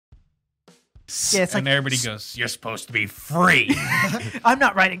Yeah, it's and like, everybody goes, "You're supposed to be free." I'm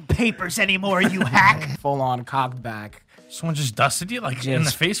not writing papers anymore, you hack. Full on cocked back. Someone just dusted you like in the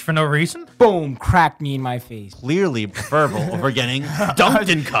Just- face for no reason. Boom, cracked me in my face. Clearly preferable over getting dunked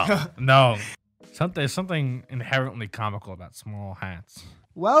in cum. No, something inherently comical about small hats.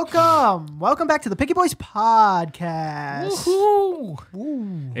 Welcome back to the Picky Boys podcast.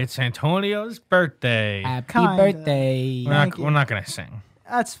 Woohoo! It's Antonio's birthday. Happy Kinda. birthday. Thank you. We're not gonna sing.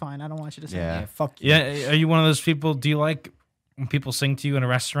 That's fine. I don't want you to say Yeah. Yeah, fuck you. Yeah, are you one of those people? Do you like when people sing to you in a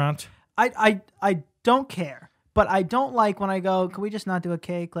restaurant? I don't care, but I don't like when I go, can we just not do a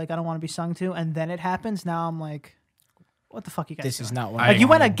cake? Like, I don't want to be sung to, and then it happens. Now I'm like, what the fuck you guys This doing? is not what Like, I you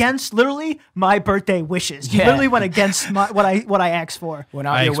went wanted. against literally my birthday wishes. You Yeah. literally went against what I asked for. Went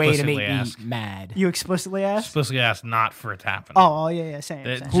I out your way to explicitly make asked. me mad. You explicitly asked? Supposedly asked not for it to happen. Oh, yeah, same.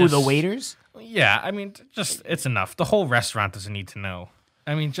 It- same. Who, the just- waiters? Yeah, I mean, just it's enough. The whole restaurant doesn't need to know.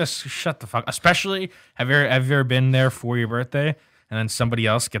 I mean, just shut the fuck. Especially, have you ever been there for your birthday and then somebody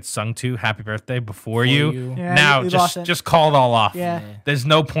else gets sung to "Happy Birthday" before you? Yeah, Now you lost it. just call it all off. Yeah. There's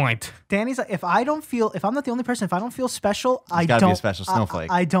no point. Danny's like, if I'm not the only person, if I don't feel special, I gotta don't. be a special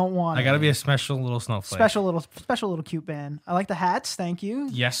snowflake. I don't want I it. gotta be a special little snowflake. special little cute band. I like the hats. Thank you.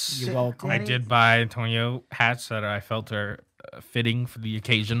 Yes, You're welcome. I did buy Antonio hats that I felt are fitting for the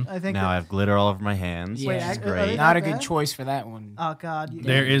occasion. I think. Now I have glitter all over my hands. Wait, which is I- great. Not a Not bad. good choice for that one. Oh God.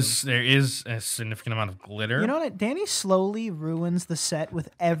 There is a significant amount of glitter. You know what? Danny slowly ruins the set with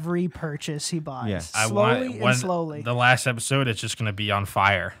every purchase he buys. Yes. Slowly and slowly. The last episode, it's just gonna be on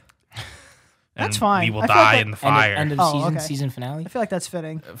fire. That's And fine. We will I feel like die that- in the fire. End of Oh, season, okay. season finale. I feel like that's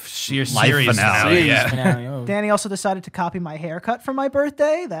fitting. Sheer Life series finale. finale. Series Yeah. finale. Oh. Danny also decided to copy my haircut for my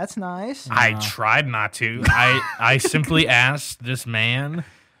birthday. That's nice. I tried not to. I simply asked this man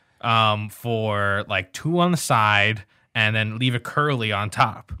for like 2 on the side and then leave it curly on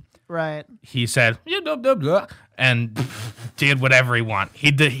top. Right. He said, "Yeah, blah, blah, blah," and did whatever he want.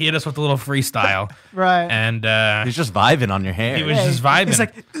 He hit us with a little freestyle. Right. And He's just vibing on your hair. he was just vibing. It's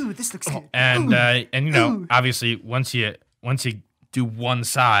like, ooh, this looks good. and you know, obviously once you do one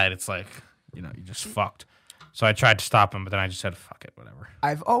side, it's like, you know, you just fucked. So I tried to stop him, but then I just said, fuck it, whatever.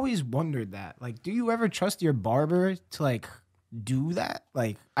 I've always wondered that. Like, do you ever trust your barber to like do that?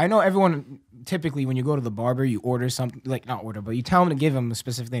 Like, I know everyone typically when you go to the barber, you order something, like not order, but you tell them to give them a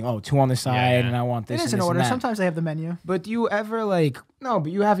specific thing. Oh, 2 on the side, yeah. and I want It this. is and an this and order. that. Sometimes they have the menu. But do you ever like no?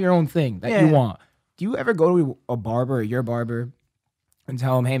 But you have your own thing that Yeah. you want. Do you ever go to a barber or your barber and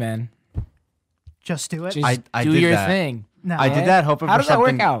tell them, "Hey, man, Just do it. just I do did your that. thing"? no. I did that hoping How for does that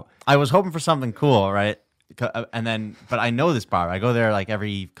something. work out? I was hoping for something cool, right? And then, but I know this barber. I go there like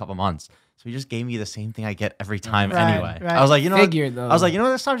every couple months. So he just gave me the same thing I get every time Right, anyway. right. I was like, you know, Figured, what? though. I was like, you know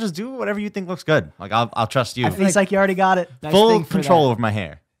what? This time, just do whatever you think looks good. Like I'll trust you. He's like, you already got it. Best Full thing for control that- over my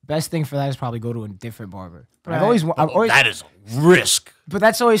hair. Best thing for that is probably go to a different barber. But Right. I've always, That is a risk. but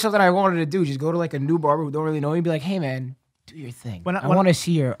that's always something I wanted to do. Just go to like a new barber who don't really know you. Be like, "Hey, man, do your thing. When I- I when- want to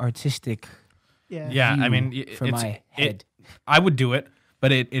see your artistic." Yeah. Yeah, I view mean, for my head. I would do it,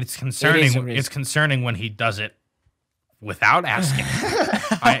 but it's concerning. a risk. It's concerning when he does it without asking.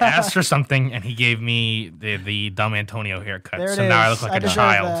 I asked for something, and he gave me the dumb Antonio haircut. There it So is. now I look like a deserve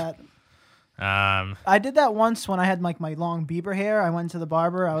child. that. Um, I did that once when I had like my long Bieber hair. I went to the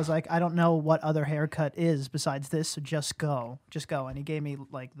barber. I was like, I don't know what other haircut is besides this, so just go. And he gave me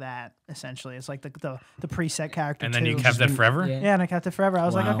like that essentially. It's like the preset character. and then you too. kept it forever. Yeah. Yeah, and I kept it forever. I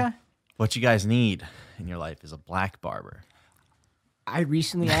was like, Wow. okay. What you guys need in your life is a black barber. I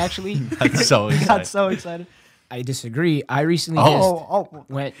recently actually, That's so Got exciting. so excited. I disagree. I recently Oh,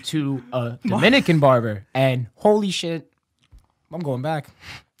 went to a Dominican barber, and holy shit, I'm going back.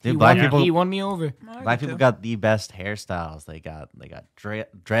 Dude, black won, people, he won me over. black people got the best hairstyles. They got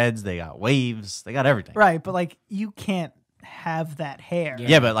dreads. They got waves. They got everything. right, but like you can't have that hair. Yeah.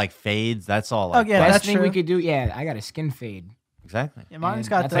 Yeah, but like fades. That's all. Like, Oh, yeah, black- Best that's thing we true. could do, yeah, I got a skin fade. exactly. Yeah, Martin's And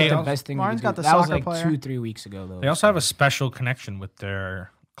got that's the, like the best thing. Martin's we could got the do. That was soccer like player. 2-3 weeks ago though. They also have a special connection with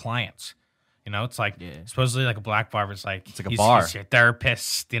their clients. You know, it's like supposedly like a black barber. It's like like a he's, bar. He's your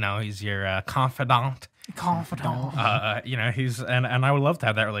therapist. You know, he's your confidant. confidant. You know, he's and I would love to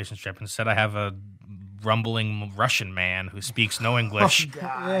have that relationship. Instead, I have a rumbling Russian man who speaks no English,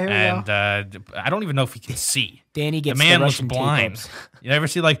 Yeah, here we and go. I don't even know if he can see. Danny The gets man looks Russian blind. tape-ups. You ever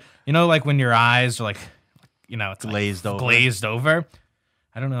see like like when your eyes are like, you know, it's Glazed like over. glazed over.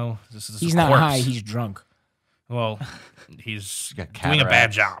 I don't know. This is He's a not corpse. high. He's drunk. Well, he's got doing a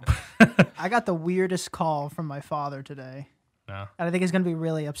bad job. I got the weirdest call from my father today. No. And I think he's going to be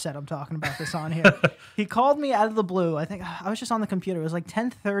really upset I'm talking about this on here. He called me out of the blue. I think I was just on the computer. It was like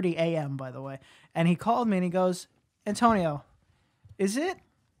 10:30 a.m., by the way. And he called me and he goes, Antonio, is it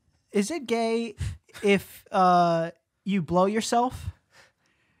is it gay if you blow yourself?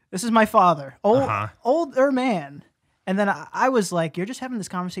 This is my father, older man. And then I was like, you're just having this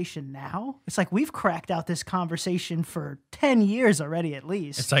conversation now? It's like we've cracked out this conversation for 10 years already at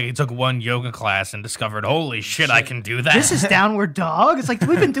least. It's like he took one yoga class and discovered, holy shit, I can do that. This is downward dog. It's like,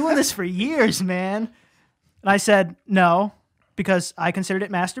 we've been doing this for years, man. And I said, no, because I considered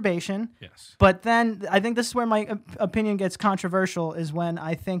it masturbation. Yes. But then I think this is where my opinion gets controversial, is when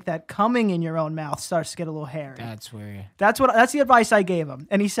I think that coming in your own mouth starts to get a little hairy. That's That's the advice I gave him.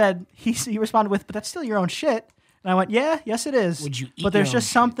 And he said, he responded with, but that's still your own shit. And I went, yeah, yes, it is. Would you eat but there's your own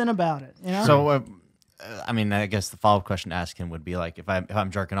just something about it, you know? So, I mean, I guess the follow-up question to ask him would be like, if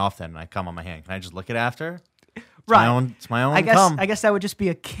I'm jerking off, then and I come on my hand, can I just lick it after? right. It's my own. I cum. guess that would just be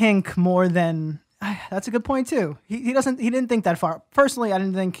a kink more than. That's a good point too. He didn't think that far. Personally, I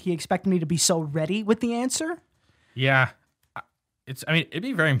didn't think he expected me to be so ready with the answer. Yeah. It'd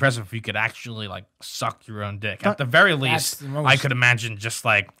be very impressive if you could actually like suck your own dick. At the very least, I could imagine just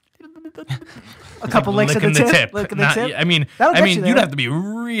like A couple licks at the tip. Lick at the tip. That'll get you there. You'd have to be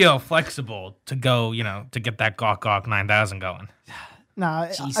real flexible to go, to get that Gawk 9000 going. No,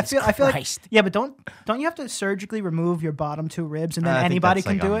 I Jesus feel like Christ. yeah, but don't you have to surgically remove your bottom two ribs and then I think anybody that's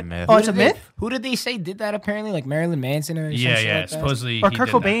can like do a it? myth. Oh, it's a myth? Who did they say did that apparently? Like Marilyn Manson or some shit like that? Supposedly Or he Kurt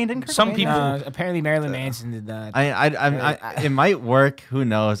did that. Cobain, didn't Kurt Some Cobain people. do Apparently Marilyn Manson did that. It might work. Who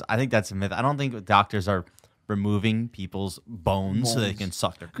knows? I think that's a myth. I don't think doctors are removing people's bones so they can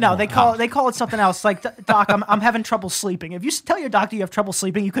suck their. No, they call it something else. Like, doc, I'm having trouble sleeping. If you tell your doctor you have trouble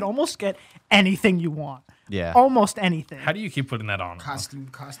sleeping, you can almost get anything you want. Yeah. Almost anything. How do you keep putting that on? Costume.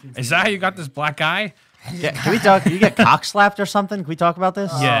 Is that how you got this black eye? Yeah, can we talk? Can you get cock slapped or something? Can we talk about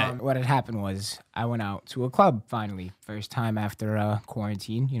this? Yeah. What had happened was I went out to a club finally. First time after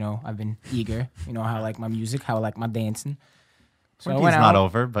quarantine. I've been eager. How I like my music, how I like my dancing. So I It's went not out.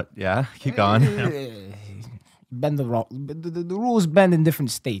 over, but yeah, keep going. Bend the rules bend in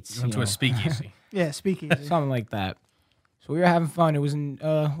different states. Went to a speakeasy. Yeah, speakeasy. Something like that. So we were having fun. It was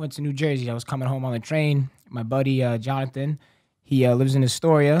went to New Jersey. I was coming home on the train. My buddy Jonathan, he lives in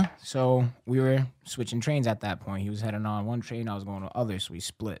Astoria, so we were switching trains at that point. He was heading on one train, I was going on the other, so we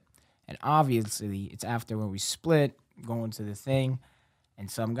split. And obviously, it's after when we split, going to the thing, and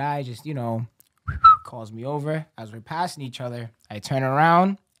some guy just, calls me over. As we're passing each other, I turn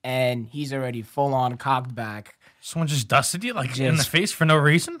around, and he's already full-on cocked back. Someone just dusted you like in the Just- face for no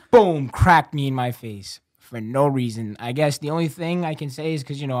reason? Boom, cracked me in my face for no reason. I guess the only thing I can say is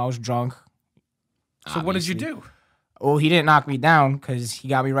because, I was drunk. So what did you Obviously. do? Well, he didn't knock me down because he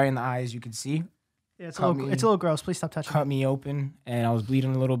got me right in the eye, as you can see. Yeah, it's a Cut little me. gross. Please stop touching Cut me open, and I was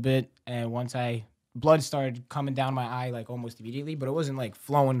bleeding a little bit. And once blood started coming down my eye, like almost immediately, but it wasn't like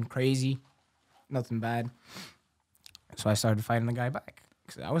flowing crazy, nothing bad. So I started fighting the guy back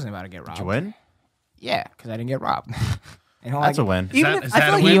because I wasn't about to get robbed. Did you win? Yeah, because I didn't get robbed. And That's a win. Even that- if, is I that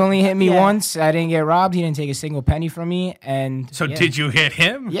feel a like win? he only hit me Yeah. once. I didn't get robbed. He didn't take a single penny from me. And So yeah. did you hit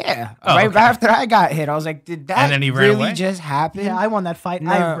him? Yeah. Oh, right okay. after I got hit, I was like, did that And then he ran really away? just happen? yeah, I won that fight.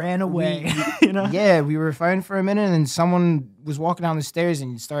 No, I ran away. Yeah, we were fighting for a minute, and then someone was walking down the stairs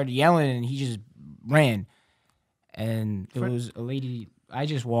and started yelling, and he just ran. And it was a lady. I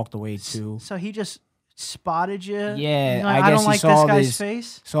just walked away too. So he just spotted you. Yeah, He's I like, guess don't he like saw this guy's this-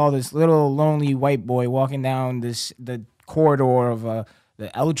 face. Saw this little lonely white boy walking down the corridor of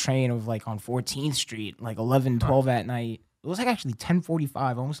the L train of like on 14th Street, like 11, 12 at night. It was like actually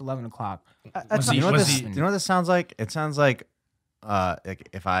 10:45, almost 11 o'clock. That's he- You know what was this? he- Do you know what this sounds like? It sounds like,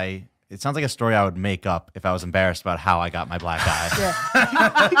 it sounds like a story I would make up if I was embarrassed about how I got my black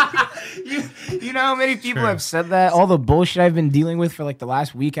eye. You know how many people True. have said that? All the bullshit I've been dealing with for like the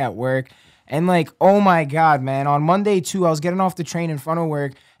last week at work. And like, oh my God, man. On Monday too, I was getting off the train in front of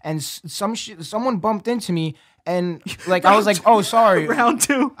work and someone bumped into me and like, I was like, oh, sorry. round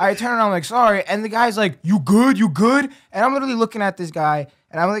two. I turn around, I'm like, sorry. And the guy's like, you good? You good? And I'm literally looking at this guy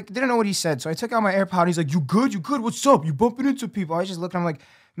and I'm like, didn't know what he said. So I took out my AirPod. He's like, you good? You good? What's up? You bumping into people? I just looked, I'm like,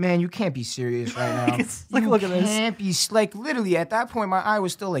 man, you can't be serious right now. Like, look at this. Can't be like literally at that point, my eye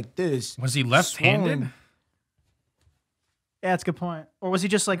was still like this. Was he left-handed? Swollen. Yeah, that's a good point. Or was he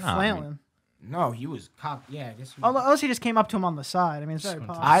just like I mean- flailing? No, he was cocked. Yeah, I guess. Unless he just came up to him on the side. I mean, it's very Just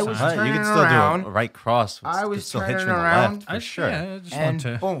went to possible. I was Right, you turning can still around. do a right cross. I Could was still hit you in turning the around. left, for sure. Yeah, I just And want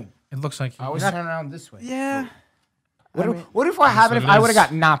to. boom, It looks like I was turning around this way. Yeah. What if what happened what if it I would have is.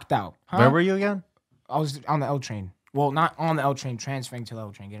 got knocked out? Huh? Where were you again? I was on the L train. Well, not on the L train, transferring to the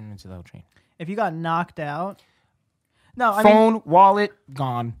L train, getting into the L train. If you got knocked out. No, I mean, Phone, wallet,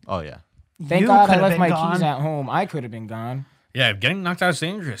 gone. Oh yeah. Thank you God I could've left been my gone. keys at home. I could have been gone. Yeah, getting knocked out is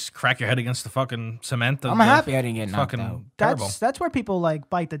dangerous. Crack your head against the fucking cement. I'm happy I didn't get knocked fucking out. terrible. That's where people like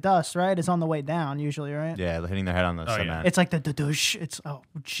bite the dust, right? It's on the way down usually, right? Yeah, hitting their head on the Oh, yeah. cement. It's like the douche. It's oh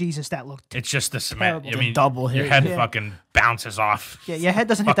Jesus, that looked. It's just the cement. Terrible. I mean, Double your hit. head Yeah. fucking bounces off. Yeah, your head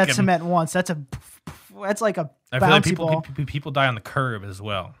doesn't hit that Fucking- cement once. That's like a I feel like bouncy ball. people die on the curb as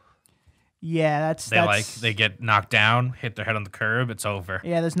well. Yeah, They get knocked down, hit their head on the curb. It's over.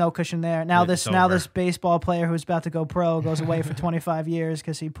 Yeah, there's no cushion there. Now It's this over. baseball player who's about to go pro goes away for 25 years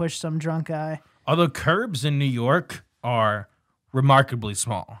because he pushed some drunk guy. Although curbs in New York are remarkably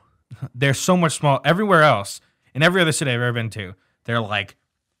small. They're so much small. Everywhere else, in every other city I've ever been to, they're like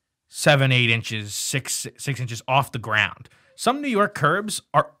 7, 8 inches, 6 inches off the ground. Some New York curbs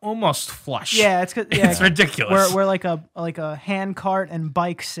are almost flush. Yeah, It's ridiculous. We're like a hand cart and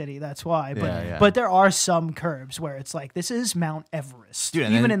bike city. That's why. But Yeah, yeah. but there are some curbs where it's like this is Mount Everest, Dude,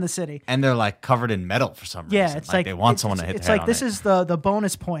 and even then- in the city. and they're like covered in metal for some reason. Yeah, it's like they want someone to hit It's their head like on this it. is the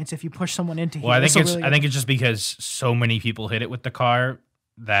bonus points if you push someone into here. Well, I This'll think really I think it's just because so many people hit it with the car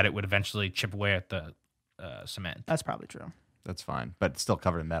that it would eventually chip away at the cement. that's probably true. That's fine, but it's still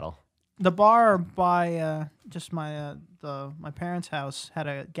covered in metal. The bar by just my parents' house had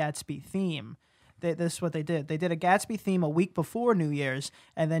a Gatsby theme. This is what they did. They did a Gatsby theme a week before New Year's,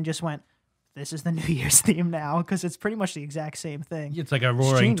 and then just went, "This is the New Year's theme now," because it's pretty much the exact same thing. It's like a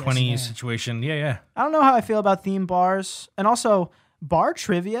Roaring genius, 20s yeah. situation. Yeah. I don't know how I feel about theme bars, and also bar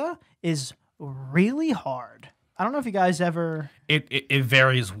trivia is really hard. I don't know if you guys ever. It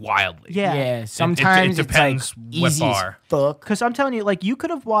varies wildly. Yeah. Yeah, sometimes it depends it's what like easy as bar. fuck. Because I'm telling you, like, you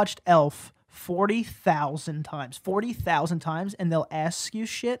could have watched Elf 40,000 times. 40,000 times, and they'll ask you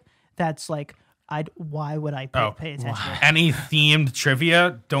shit that's like, why would I pay attention to it? Any themed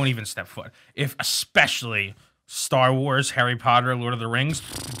trivia, don't even step foot. If especially Star Wars, Harry Potter, Lord of the Rings,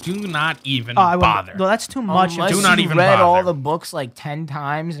 do not even I wouldn't- bother. No, that's too much. Unless Do not you even read all bother. the books like 10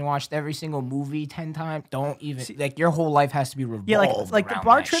 times and watched every single movie 10 times. Don't even like your whole life has to be revolved. Yeah, like the around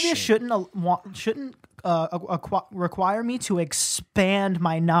bar that trivia shit. shouldn't require me to expand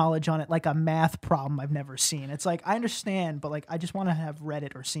my knowledge on it like a math problem I've never seen. It's like I understand, but like I just want to have read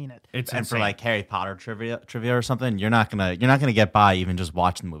it or seen it. It's And insane. for like Harry Potter trivia or something, you're not gonna get by even just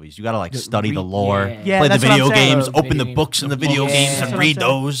watching the movies. You gotta like study the lore, yeah. Yeah, play the that's what I'm video saying. games, The open the video books in the video books. games, Yeah. and That's what read I'm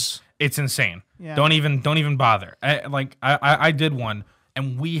saying. those. It's insane. Yeah. Don't even bother. I did one,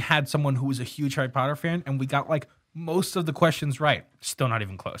 and we had someone who was a huge Harry Potter fan, and we got like most of the questions right. Still not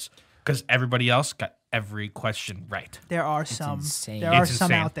even close, because everybody else got every question right. There are some. insane. There are It's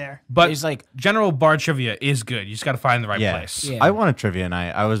some insane. out there. But There's, like- general bar trivia is good. You just got to find the right Yeah. place. Yeah. I won a trivia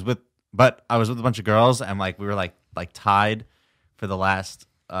night. I was with a bunch of girls, and like we were like tied for the last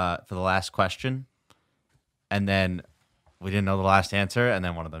question, and then we didn't know the last answer, and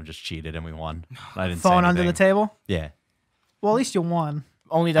then one of them just cheated, and we won. I didn't say Phone under the anything. table. Yeah, Well, at least you won.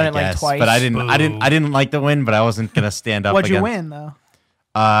 Only done I it like guess, twice. but I didn't like the win, but I wasn't gonna stand up. What'd you against- win though?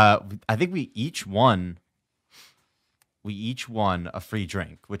 I think we each won. We each won a free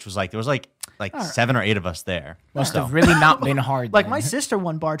drink, which was like there was like 7 or 8 of us there. Must So- have really not been hard. Like then. my sister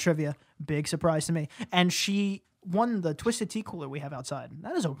won bar trivia. Big surprise to me, and she won the Twisted Tea cooler we have outside.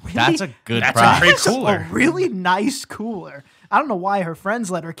 That is a really That's a good That's prize. a great That's a cooler. really nice cooler. I don't know why her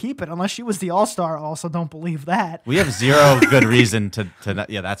friends let her keep it, unless she was the all-star. Also, don't believe that. We have zero good reason to not,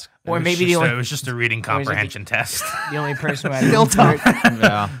 yeah, that's or It was maybe just the it only, was just a reading was it the- comprehension test. the only person who had Still room for tough. it.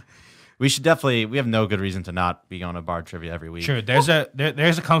 yeah. We should definitely. We have no good reason to not be going to bar trivia every week. Sure, there's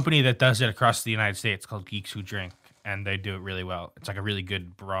a company that does it across the United States called Geeks Who Drink, and they do it really well. It's like a really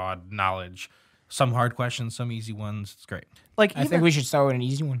good broad knowledge. Some hard questions, some easy ones. It's great. Like, I even, think we should start with an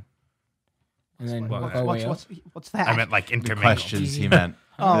easy one. And then What- work our way up. what's that? I meant like The intermingled. questions he meant.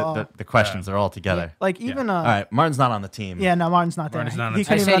 Oh. The questions are all together. like even All right, Martin's not on the team. Yeah, no, Martin's not there. Martin's not on He the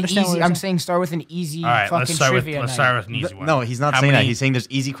couldn't I even said understand what easy. we were I'm saying. saying start with an easy All right, fucking let's start with trivia let's night. start with an easy one. No, he's not How saying that. many- He's saying there's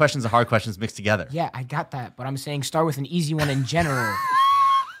easy questions and hard questions mixed together. Yeah, I got that, but I'm saying start with an easy one in general. All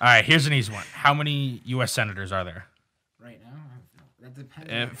right, here's an easy one. How many U.S. senators are there? Right now, that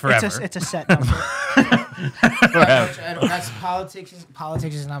depends. Forever. It's a set number. That's politics.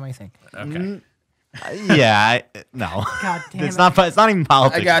 Politics is not my thing. Okay. Yeah, no. God damn it's it. not. It's not even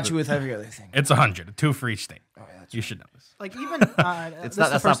politics. I got you with every other thing. It's 100, 2 for each state. You should know this. Like even It's not-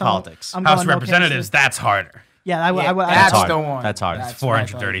 that's not politics. I'm House going of no Representatives, cases. that's harder. Yeah, I would. Yeah, That's that's hard. the one. That's hard. That's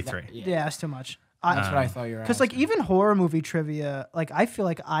 433. Yeah, that's too much. That's what I thought you were. Because like asking. even horror movie trivia, like I feel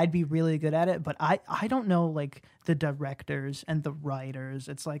like I'd be really good at it, but I don't know like the directors and the writers.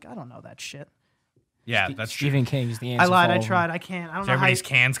 It's like I don't know that shit. Yeah, that's true. Stephen King is the answer. I lied. for I all of them. tried. I can't. I don't Is know how. everybody's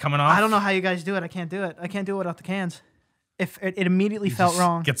cans coming off? I don't know how you guys do it. I can't do it. I can't do it without the cans. If it immediately felt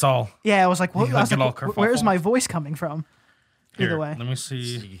wrong. Gets all. Yeah, I was like, what? You I was get like, all where's kerfuffle. my voice coming from? Here, Either way. let me see.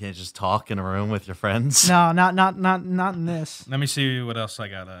 You can't just talk in a room with your friends. No, not in this. Let me see what else I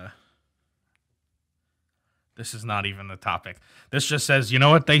got. This is not even the topic. This just says, you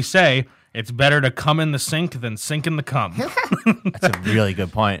know what they say? It's better to come in the sink than sink in the cum. That's a really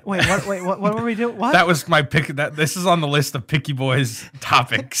good point. Wait, what were we doing? What? That was my pick. This is on the list of Picky Boys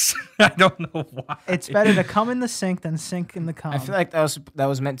topics. I don't know why. It's better to come in the sink than sink in the cum. I feel like that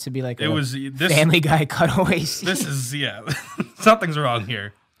was meant to be like It a was this. Family Guy cutaway scene. This is something's wrong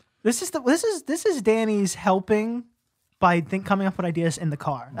here. This is Danny's helping by coming up with ideas in the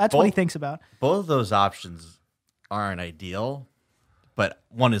car. That's what he Both- thinks about. Both of those options aren't ideal, but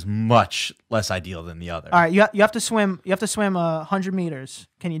one is much less ideal than the other. All right, you have to swim. You have to swim 100 meters.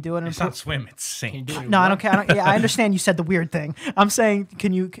 Can you do it? In It's not swim. It's sink. No, I don't care. Yeah, I understand you said the weird thing. I'm saying,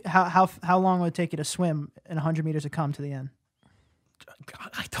 can you? How long would it take you to swim in 100 meters to come to the end?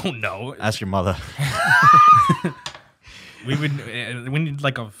 I don't know. Ask your mother. We need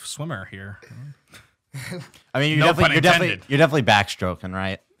like a swimmer here. I mean, No pun you're definitely intended. you're definitely backstroking,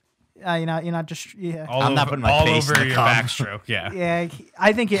 right? You're not just yeah. All not over, putting my all face in over the your cum. backstroke. Yeah. Yeah,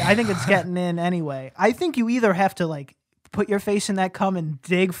 I think it's getting in anyway. I think you either have to like put your face in that cum and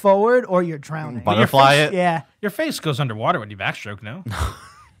dig forward, or you're drowning. Butterfly it? Yeah, Your face goes underwater when you backstroke. No.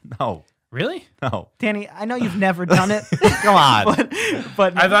 No, Really? no. Danny, I know you've never done it, Come on.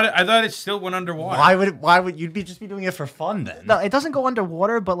 but I thought it still went underwater. Why would you just be doing it for fun then? no, it doesn't go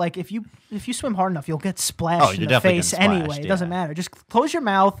underwater. But like if you swim hard enough, you'll get splashed Oh, in you're the definitely face getting anyway. splashed, It doesn't yeah. matter. Just close your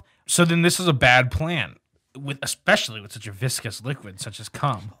mouth. So then this is a bad plan, especially with such a viscous liquid such as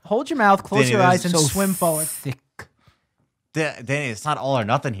cum. Hold your mouth, close Danny, your this eyes, and So swim forward. Thick. Danny, it's not all or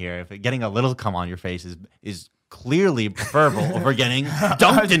nothing here. If getting a little cum on your face is clearly preferable over getting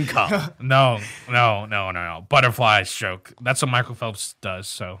dunked in cum. No. Butterfly stroke. That's what Michael Phelps does.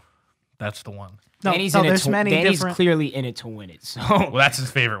 So that's the one. No, Danny's no, in it there's to, many Danny's different. clearly in it to win it. So Well, that's his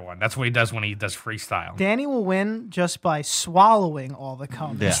favorite one. That's what he does when he does freestyle. Danny will win just by swallowing all the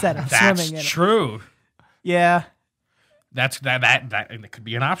cum Yeah. instead of That's swimming in it. true. Yeah. That's that could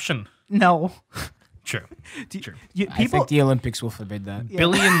be an option. No. True. I People. think the Olympics will forbid that.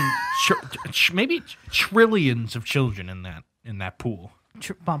 Billion, maybe trillions of children in that pool.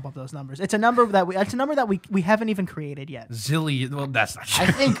 Bump up those numbers. It's a number that we haven't even created yet. Zillion. Well, that's not true.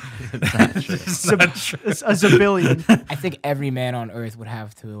 I think It's not true. It's a zabillion. I think every man on earth would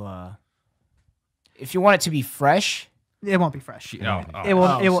have to. If you want it to be fresh, It won't be fresh. No, It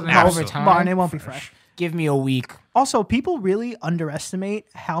won't. Oh, it won't. so no, over time? Martin, it won't be fresh. give me a week. Also, people really underestimate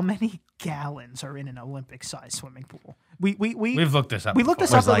how many gallons are in an Olympic-sized swimming pool. We've looked this up. we looked before.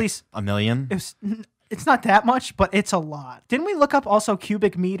 this up Was at like least. a million. It's not that much, but it's a lot. Didn't we look up also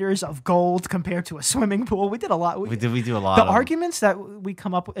cubic meters of gold compared to a swimming pool? We did a lot. We do a lot. The of them. arguments that we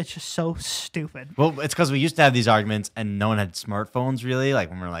come up with, it's just so stupid. Well, it's because we used to have these arguments, and no one had smartphones really. Like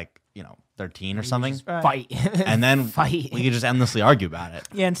when we were like 13 or something. Right. Fight. And then Fight. we could just endlessly argue about it.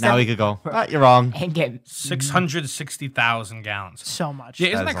 Yeah, instead- now we could go, you're wrong. and get 660,000 gallons. So much. Yeah,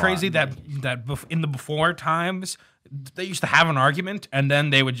 isn't That that is a crazy lot. that in the before times they used to have an argument and then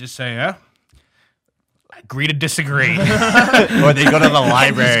they would just say, agree to disagree. Or they go to the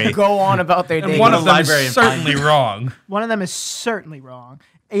library. go on about their day. And one to of the them is library and find certainly wrong. One of them is certainly wrong.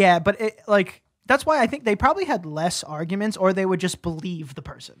 Yeah, but that's why I think they probably had less arguments, or they would just believe the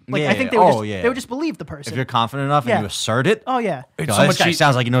person. Like I Yeah, think they would oh, just yeah. they would just believe the person. If you're confident enough Yeah. and you assert it, Oh yeah. It's "Yo, so this much guy ea-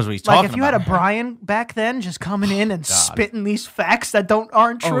 sounds like he knows what he's Like talking if you had a about. Brian back then just coming in and spitting these facts that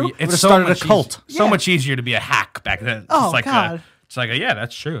aren't Oh, true. yeah, it's Would've so started a much cult. So Yeah. much easier to be a hack back then. Oh, it's like God. yeah,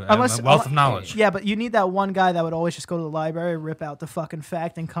 that's true. I have Unless- a wealth of knowledge. Yeah, but you need that one guy that would always just go to the library, rip out the fucking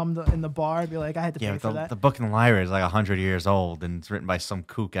fact, and come in the bar and be like, I had to Yeah, pay but for that. the book in the library is like 100 years old and it's written by some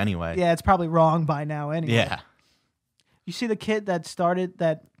kook anyway. Yeah, it's probably wrong by now anyway. Yeah. You see the kid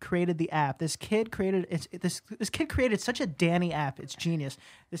that created the app. This kid created this kid created such a Danny app. It's genius.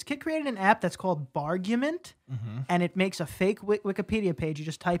 This kid created an app that's called Bargument, and it makes a fake Wikipedia page. You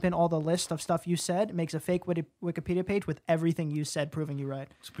just type in all the list of stuff you said. It makes a fake Wikipedia page with everything you said, proving you right.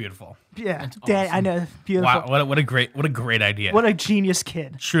 It's beautiful. Yeah, Danny, I know, beautiful. Wow, what a great idea. What a genius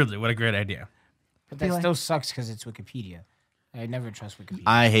kid. Truly, what a great idea. But that like- still sucks because it's Wikipedia. I never trust Wikipedia.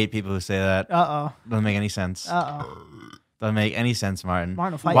 I hate people who say that. Uh Doesn't make any sense. oh. Doesn't make any sense, Martin.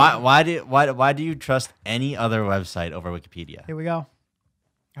 Martin will fight why, you. why do you trust any other website over Wikipedia? Here we go.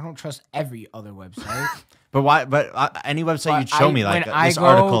 I don't trust every other website. But why? But any website But you'd show me, like when I this go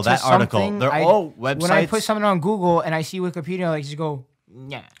article, to that article, something, they're I- all websites. When I put something on Google and I see Wikipedia, I just go,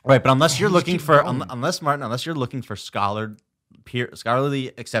 yeah. Right, but unless you're Just looking keep for, going. unless you're looking for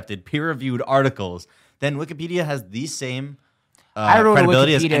scholarly accepted, peer-reviewed articles, then Wikipedia has the same I wrote a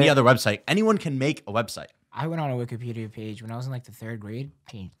credibility as Wikipedia- any other website. Anyone can make a website. I went on a Wikipedia page when I was in like the 3rd grade.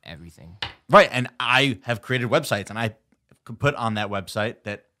 Changed everything. Right, and I have created websites, and I could put on that website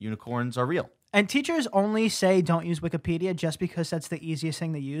that unicorns are real. And teachers only say don't use Wikipedia just because that's the easiest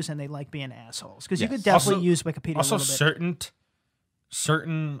thing to use, and they like being assholes. Because you Yes. could definitely Also- use Wikipedia Also, a little bit.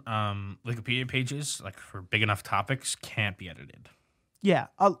 certain Wikipedia pages, like for big enough topics, can't be edited. Yeah.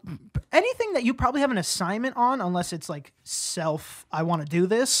 Anything that you probably have an assignment on, unless it's like I want to do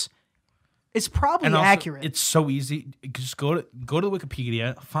this, it's probably And also, accurate. it's so easy. Just go to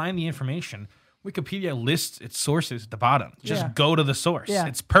Wikipedia, find the information. Wikipedia lists its sources at the bottom. Just Yeah. go to the source. Yeah.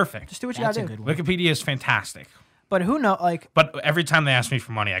 It's perfect. Just do what you That's got a to do. good one. Wikipedia is fantastic. But who know? Like, But every time they ask me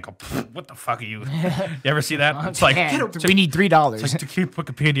for money, I go, "What the fuck are you?" You ever see that? It's like, we need $3. it's like to keep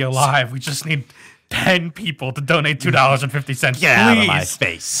Wikipedia alive, we just need 10 people to donate $2.50. Get out of my please.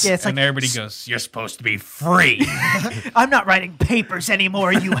 face. yeah, it's And like everybody goes, "You're supposed to be free." I'm not writing papers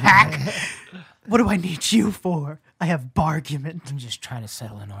anymore. You hack. What do I need you for? I have bargument. I'm just trying to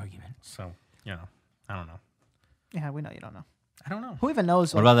settle an argument. So, I don't know. Yeah, we know you don't know. I don't know. Who even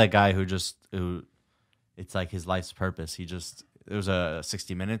knows? What about that guy who it's like his life's purpose? There was a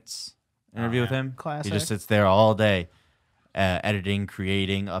 60 Minutes interview with him. Classic. He just sits there all day, editing,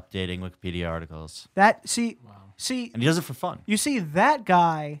 creating, updating Wikipedia articles, that? See, and he does it for fun. you see, that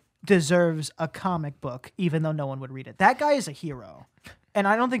guy deserves a comic book, even though no one would read it. That guy is a hero, and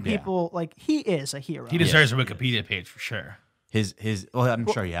I don't think Yeah. people he is a hero. He deserves a Wikipedia page for sure. Well, I'm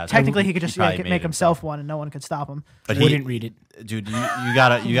sure he has. Technically, he could just probably make made himself one, and no one could stop him. But Wouldn't read it. dude, you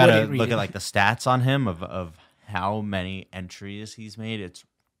gotta Wouldn't read look it. at like the stats on him of how many entries he's made. It's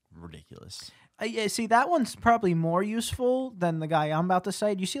ridiculous. Yeah, see, that one's probably more useful than the guy I'm about to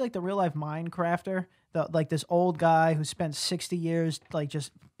cite. You see, like the real life Minecrafter, like this old guy who spent 60 years like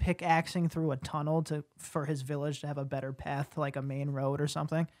just pickaxing through a tunnel for his village to have a better path to like a main road or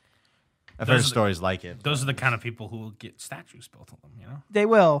something. I've Those heard are the- stories like it. Those are the kind of people who will get statues built of them, you know? They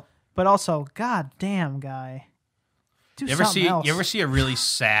will, but also, god damn, guy, do You ever something else. see a really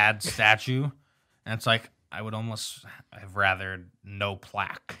sad statue? And it's like, I would almost have rather no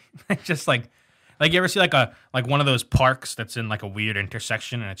plaque. Just like you ever see like one of those parks that's in like a weird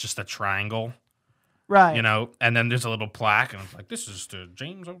intersection and it's just a triangle, right? you know, and then there's a little plaque and it's like, "This is to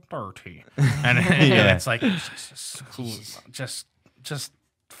James O'Doherty." And it's like, just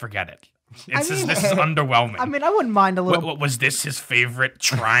forget it. This is underwhelming. I mean, I wouldn't mind a little. What was this his favorite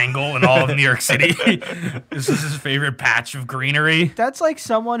triangle in all of New York City? This is his favorite patch of greenery. That's like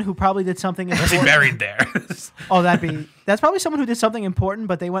someone who probably did something Is he important. buried there? Oh, that's probably someone who did something important,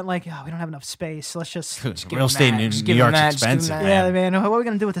 but they went like, "Oh, we don't have enough space. So let's just." give Real him estate that, in just New give him York's that, just give him expensive, that. Yeah, man. man. What are we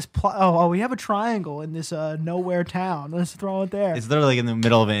gonna do with this? Oh, we have a triangle in this nowhere town. Let's throw it there. It's literally in the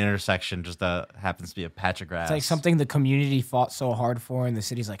middle of an intersection. Just happens to be a patch of grass. It's like something the community fought so hard for, and the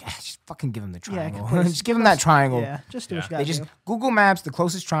city's like, just fucking give him the triangle. please, just give him that triangle. Yeah, just do what you They gotta just do. Google Maps, the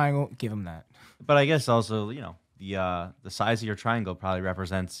closest triangle, give him that. But I guess also, the size of your triangle probably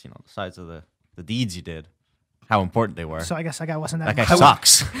represents, the size of the deeds you did, how important they were. So I guess that guy wasn't That that. guy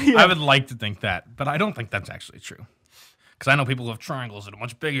sucks. I would like to think that, but I don't think that's actually true. Because I know people who have triangles that are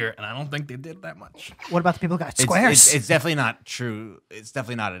much bigger, and I don't think they did that much. What about the people who got It's- squares? It's definitely not true. It's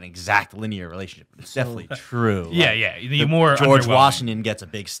definitely not an exact linear relationship, but it's definitely true. Yeah. The more George underwhelming- Washington gets a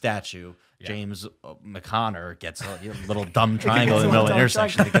big statue. James McConnor gets a little dumb triangle in the middle of the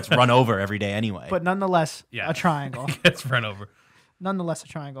intersection that gets run over every day anyway. But nonetheless, Yeah. a triangle. gets run over. Nonetheless, a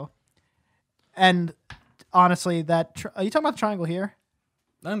triangle. And honestly, are you talking about the triangle here?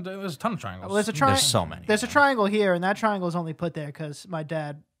 And there's a ton of triangles. Well, there's a triangle. There's so many. There's a triangle here, and that triangle is only put there because my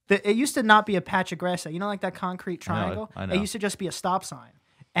dad. It used to not be a patch of grass. Like that concrete I know it. triangle. I know. It used to just be a stop sign,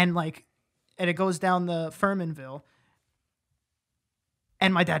 and it goes down the Furmanville.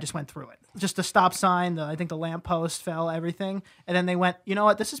 And my dad just went through it. Just the stop sign, I think the lamppost fell, everything. And then they went, you know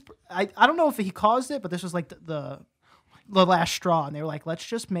what? This is. I don't know if he caused it, but this was like the last straw, and they were like, let's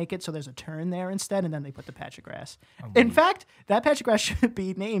just make it so there's a turn there instead, and then they put the patch of grass. In fact, that patch of grass should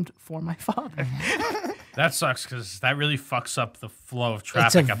be named for my father. That sucks because that really fucks up the flow of It's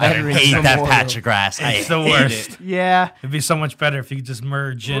traffic. a at that veteran's hate intersection. that memorial. patch of grass. I It's the hate worst. it. Yeah, It'd be so much better if you could just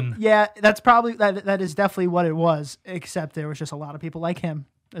merge in. yeah, that's probably that is definitely what it was. Except there was just a lot of people like him.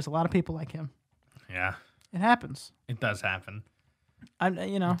 There's a lot of people like him. Yeah, It happens. it does happen. I'm,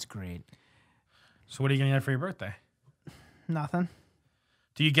 That's great. So what are you gonna get for your birthday? nothing.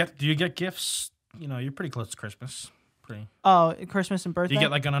 Do you get gifts? You're pretty close to Christmas. Pretty. Oh, Christmas and Do birthday. you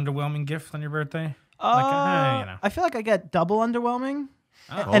get like an underwhelming gift on your birthday? Hey, I feel like I get double underwhelming,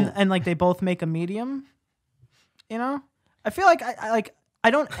 Oh. and like they both make a medium. I feel like I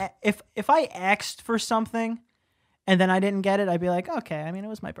don't if I asked for something, and then I didn't get it, I'd be like, okay. I mean, it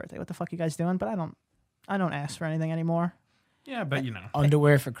was my birthday. What the fuck you guys doing? But I don't. I don't ask for anything anymore. Yeah, but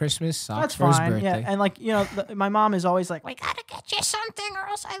Underwear for Christmas, socks That's for his fine. birthday. Yeah, and like my mom is always like, "We gotta get you something, or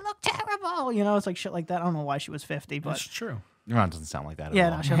else I look terrible." It's like shit like that. I don't know why she was 50, but that's true. Your mom doesn't sound like that at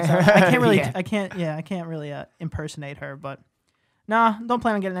yeah, all. no, she doesn't sound- I can't really, Yeah. I can't really impersonate her. But nah, don't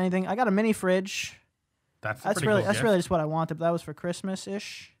plan on getting anything. I got a mini fridge. That's That's really just what I wanted. But that was for Christmas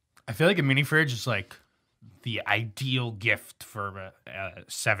ish. I feel like a mini fridge is like the ideal gift for a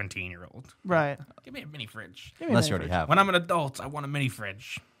 17-year-old. Right. Give me a mini fridge. Give me a Unless mini you already fridge. have. When I'm an adult, I want a mini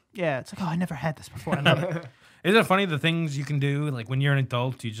fridge. Yeah, it's like, oh, I never had this before. I love it. Isn't it funny the things you can do? Like when you're an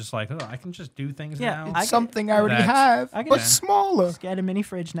adult, you just like, oh, I can just do things Yeah, now. I- Something I already That's- have, I can- but Yeah. smaller. Get a mini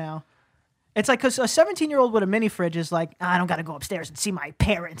fridge now. It's like, because a 17-year-old with a mini fridge is like, I don't got to go upstairs and see my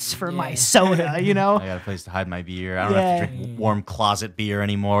parents for my soda, I got a place to hide my beer. I don't have to drink warm closet beer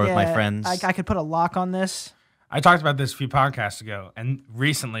anymore with my Yeah, friends. I could put a lock on this. I talked about this a few podcasts ago, and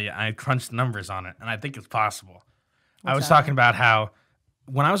recently I crunched numbers on it, and I think it's possible. I was that? talking about how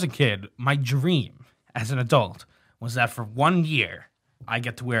when I was a kid, my dream as an adult was that for 1 year, I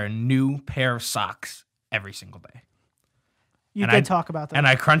get to wear a new pair of socks every single day. You And did I- talk about that. And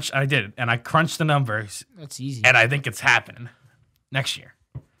I crunched the numbers, That's easy. and I think it's happening next year.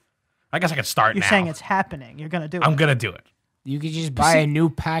 I guess I could start You're now. saying it's happening. You're going to do it. I'm gonna do it. You could just buy a new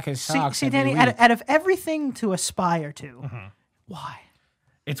pack of socks. See, every Danny, week. out of everything to aspire to, Mm-hmm. why?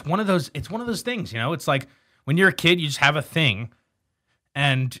 It's one of those things, It's like when you're a kid, you just have a thing,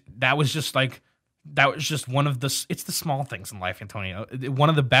 and that was just one of it's the small things in life, Antonio. One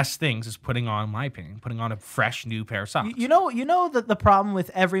of the best things is putting on, in my opinion, putting on a fresh new pair of socks. You know that the problem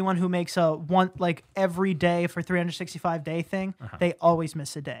with everyone who makes a every day for 365 day thing, they always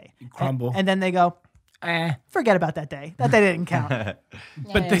miss a day. crumble. And then they go, forget about that day. That day didn't count.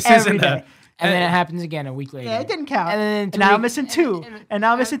 But this Every isn't day. and then it happens again a week later. Yeah, it didn't count. And then And now I'm missing 2. And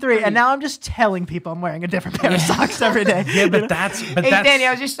now I'm missing 3. And now I'm just telling people I'm wearing a different pair of socks every day. Yeah, but that's Hey, Danny,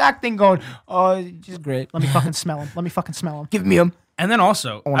 how's your sock thing going? Oh, just great. Let me fucking smell them. Give me them. And then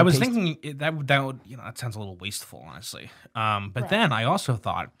also, wanna I was taste thinking that would that sounds a little wasteful, honestly. But then I also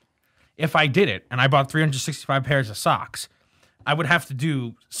thought if I did it and I bought 365 pairs of socks, I would have to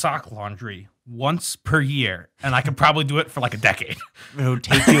do sock laundry once per year, and I could probably do it for like a decade. It'd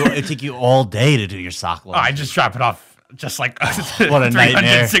take you all day to do your sock laundry. I just drop it off. Just like What a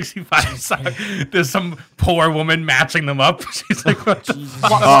nightmare. 365 socks. There's some poor woman matching them up. She's like, what the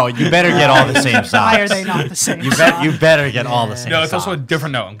fuck? Oh, you better get all the same socks. Why are they not the same? You better get all the same. No, it's also a socks.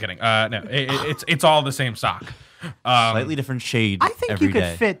 different. No, I'm kidding. No, it's all the same sock. Slightly different shade. I think every you could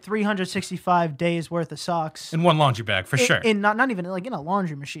day. fit 365 days worth of socks In one laundry bag for sure. in not even like in a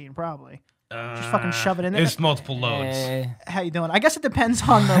laundry machine, probably. Just fucking shove it in there. It's multiple loads. How you doing? I guess it depends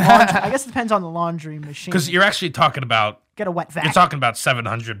on the laundry. I guess it depends on the laundry machine. Because you're actually talking about Get a wet vac. you're talking about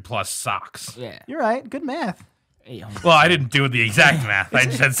 700 plus socks. Yeah. You're right. Good math. 800. Well, I didn't do the exact math. I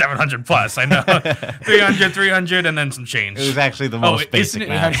just said 700 plus. I know 300, and then some change. It was actually the most isn't basic it?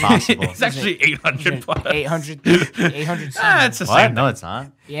 math possible. It's actually 800 plus. 800. 800. Ah, it's the What? same. No, it's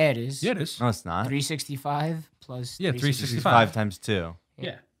not. Yeah, it is. Yeah, it is. No, it's not. 365 plus. Yeah, 365. 5 times 2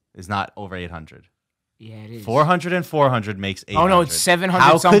 Yeah. is not over 800. Yeah, it is. 400 and 400 makes 800. Oh, no, it's 700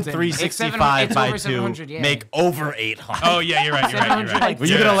 How something. could It's 365 it's by over 2 700, yeah. make over 800? Oh yeah, you're right. You're right. You're 700, right. Were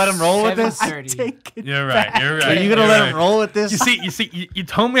you going to let him roll with this? 730. Take it. You're right. You're Are right. you going to you're let right. him roll with this? You see, you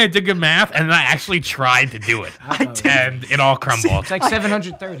told me I did good math, and then I actually tried to do it, and it all crumbled. It's like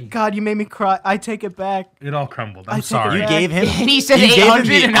 730. God, you made me cry. I take it back. It all crumbled. I I'm take it sorry. You back. gave him. And he said you gave him 800,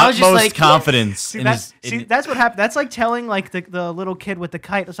 the and I was just utmost like, confidence in his. That's what happened. That's like telling like the little kid with the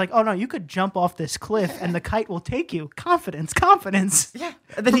kite. It's like, oh no, you could jump off this cliff and the kite will take you. Confidence. Yeah.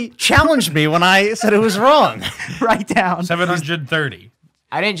 And then he challenged me when I said it was wrong. Write down. 730.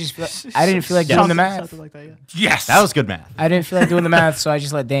 I didn't feel like doing the math. Something like that, yeah. Yes. That was good math. I didn't feel like doing the math, so I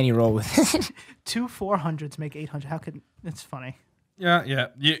just let Danny roll with it. 2 400s make 800. How could it's funny. Yeah.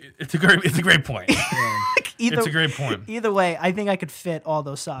 It's a great point. Either, It's a great point. Either way, I think I could fit all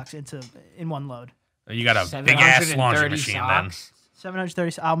those socks in one load. You got a big ass laundry machine then.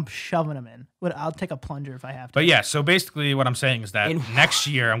 730. I'm shoving them in. I'll take a plunger if I have to. But yeah, so basically what I'm saying is that next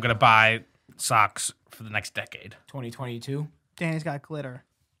year I'm gonna buy socks for the next decade. 2022. Danny's got glitter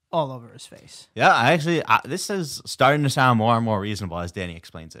all over his face. Yeah, this is starting to sound more and more reasonable as Danny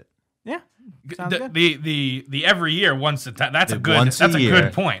explains it. Yeah. Sounds good. The every year that's a good Once that's a year,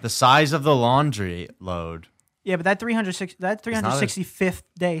 good point. The size of the laundry load. Yeah, but that 365th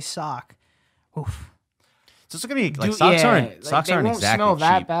day sock. Oof. So it's gonna be like Dude, socks yeah, aren't socks they aren't won't exactly smell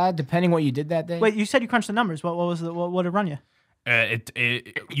that cheap. bad depending what you did that day. Wait, you said you crunched the numbers. What did it run you?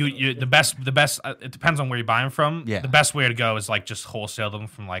 The best. It depends on where you buy them from. Yeah. The best way to go is like just wholesale them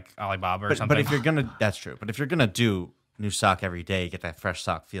from like Alibaba or something. But if you're gonna, that's true. But if you're gonna do new sock every day, get that fresh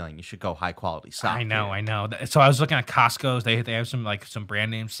sock feeling, you should go high quality sock. I know. So I was looking at Costco's. They have some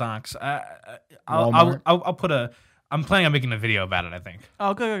brand name socks. I'll put a. I'm planning on making a video about it. I think.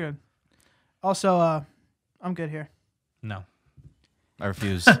 Oh, good. Also, I'm good here. No. I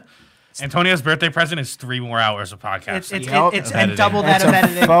refuse. Antonio's birthday present is 3 more hours of podcast. It's and Editing. double that That's of a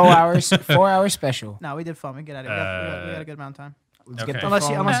editing. 4-hour special. No, we did fun. We get out of here. We got a good amount of time. Let's Okay. get the Unless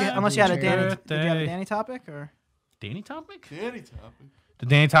you phone. had a Danny. Birthday. Did you have a Danny topic or Danny topic? Danny topic. The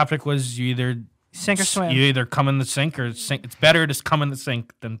Danny topic was you either sink or swim? You either come in the sink or sink. It's better to come in the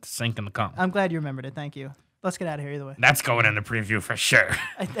sink than to sink in the cum. I'm glad you remembered it. Thank you. Let's get out of here either way. That's going in the preview for sure.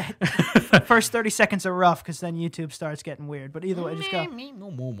 First 30 seconds are rough because then YouTube starts getting weird. But either way, just go.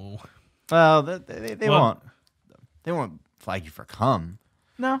 Well, they Well- won't flag you for cum.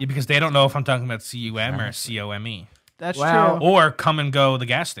 No, Yeah, because they don't know if I'm talking about CUM or COME. that's Wow. true. Or come and go the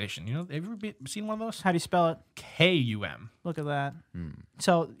gas station. You know, have you ever seen one of those? How do you spell it? KUM. Look at that.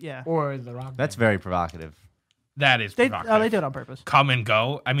 So yeah, Or the rock. That's very provocative. That is they provocative. do it on purpose. Come and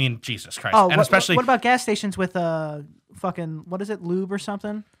go. I mean, Jesus Christ. Oh, and especially what about gas stations with fucking what is it, lube or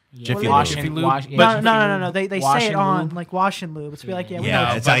something? Jiffy Wash Jiffy and lube. wash. But- No. They Wash say it and on lube. like wash and lube. It's be like we Yeah,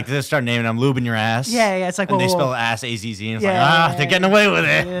 know. it's but- like they start naming I'm lubing your ass. Yeah. It's like And they whoa. spell ass AZZ, and it's Yeah, like, they're getting away with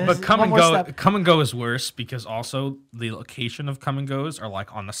it. Yeah. But come One and more go. step. Come and go is worse because also the location of come and goes are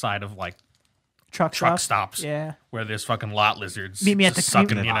like on the side of like truck stops. Yeah. where there's fucking lot lizards. Meet me at just the-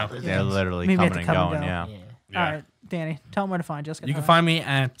 sucking. meet me- You know. They're literally Meet me at coming the and come and going. go. Yeah. Yeah. All right, Danny, tell them where to find you. Let's get You can that. find me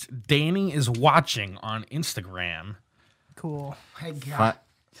at Danny is watching on Instagram. Cool. Fi-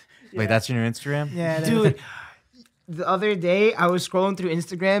 Wait, that's your new Instagram? Yeah, it is. Dude, the other day I was scrolling through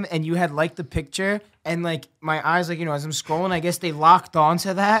Instagram and you had liked the picture and like my eyes, like, you know, as I'm scrolling, I guess they locked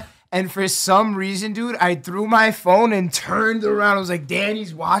onto that. And for some reason, dude, I threw my phone and turned around. I was like,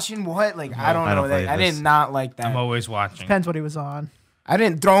 Danny's watching what? Like, I don't I know don't that. believe I this. did not like that. I'm always watching. Depends what he was on. I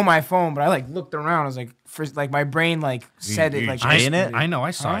didn't throw my phone, but I like looked around. I was like, first, like my brain like said it you like jaying this. it? I know.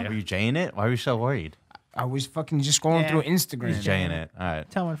 I saw Were you. you jaying it? Why were you so worried? I was fucking just scrolling Yeah. through Instagram. He's jaying it. All right.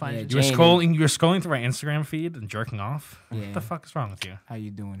 Tell them where to find Yeah, you. You were Jane. scrolling. You were scrolling through my Instagram feed and jerking off. Yeah. What the fuck is wrong with you? How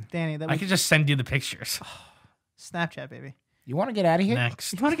you doing? Danny, that I was could just send you the pictures. Snapchat, baby. You want to get out of here?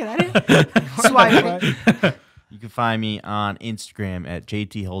 Next. You want to get out of here? Swipe right. You can find me on Instagram at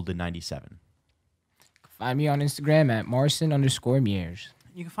JTHolden97. Find me on Instagram at Marcin_Mears.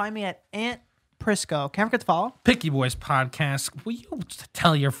 You can find me at Aunt Prisco. Can't forget to follow. Picky Boys Podcast. Will you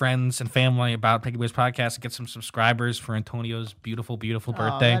tell your friends and family about Picky Boys Podcast and get some subscribers for Antonio's beautiful, beautiful Oh,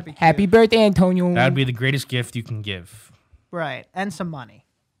 birthday? that'd be cute. Happy birthday, Antonio. That'd be the greatest gift you can give. Right, and some money.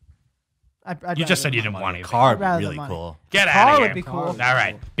 I'd You just rather said you than didn't want it. Car would be Rather than really money. cool. Get Car out of would here. be cool. All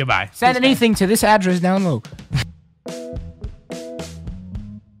right. Goodbye. Send anything to this address down low.